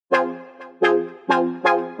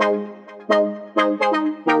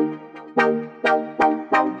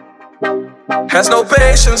Has no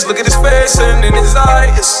patience, look at his face and in his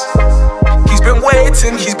eyes. He's been way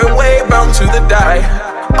bound to the die.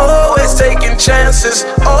 Always taking chances,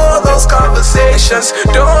 all those conversations.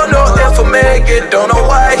 Don't know if I'll make it, don't know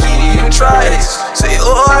why he even tries. Say,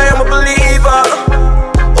 oh, I am a believer.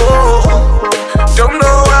 Oh, don't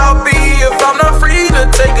know how I'll be if I'm not free to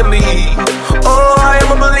take a lead. Oh, I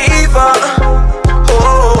am a believer.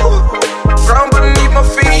 Oh, ground beneath my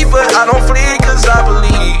feet, but I don't flee cause I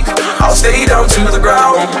believe. I'll stay down to the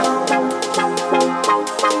ground.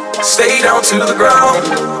 Stay down to the ground.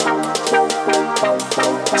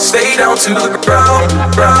 Stay down to the ground,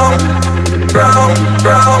 ground, ground,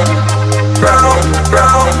 ground, ground,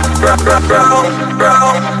 ground, ground, ground,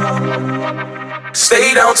 ground.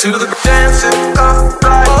 Stay down to the dancing,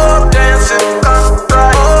 right, oh, dancing,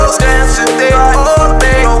 right, oh, dancing, they all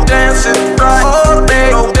day, oh, dancing, right, oh,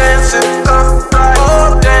 day, oh, dancing, right,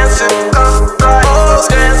 oh, dancing, right, oh,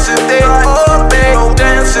 dancing, they all day, oh,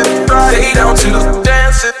 dancing, right. Stay down to the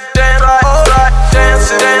dancing, dance, right, oh, right,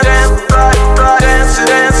 dancing, dance, right, right, dancing,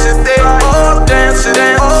 dancing, they all dancing,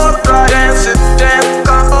 dance, all right, dancing, dance,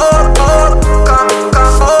 oh, oh,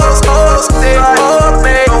 oh, they all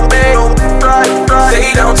day, oh, day, oh, right, right.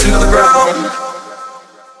 Stay down to the ground.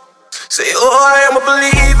 Say, oh, I am a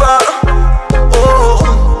believer.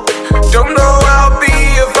 Oh, don't know how I'll be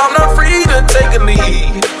if I'm not free to take a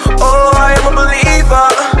lead. Oh, I am a believer.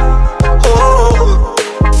 Oh,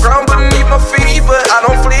 ground beneath my feet, but I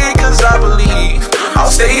don't flee cause I believe.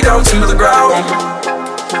 I'll stay down to the ground.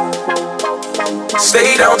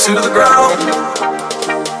 Stay down to the ground.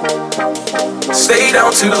 Stay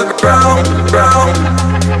down to the ground, ground,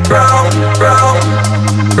 ground, ground,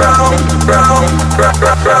 ground, ground,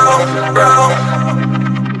 ground, ground, ground.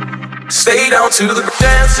 Stay down to the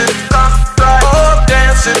dancing, right, oh,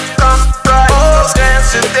 dancing, right, oh,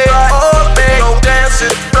 dancing, they all day, oh,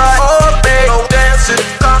 dancing, right, oh, day, oh, dancing,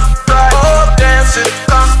 right, oh, dancing,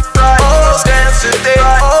 right, oh, dancing, they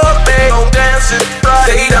all day, oh, dancing, right.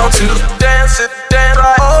 Stay down to the dancing, dance,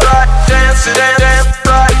 right, oh, right, dancing, dance,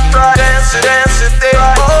 right, right, dancing, dancing, they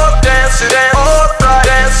all dancing, dance, all right,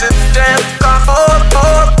 dancing, dance, oh,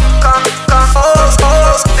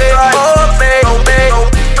 oh, they all day, oh, day, oh,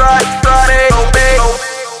 right, right, oh, day, oh.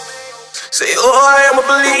 Say, oh, I am a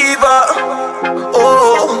believer.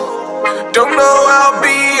 Oh, don't know how I'll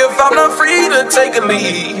be if I'm not free to take a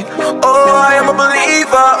lead. Oh, I am a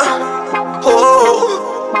believer.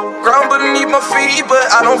 Oh, ground beneath my feet,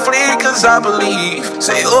 but I don't flee cause I believe.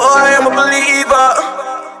 Say, oh, I am a believer.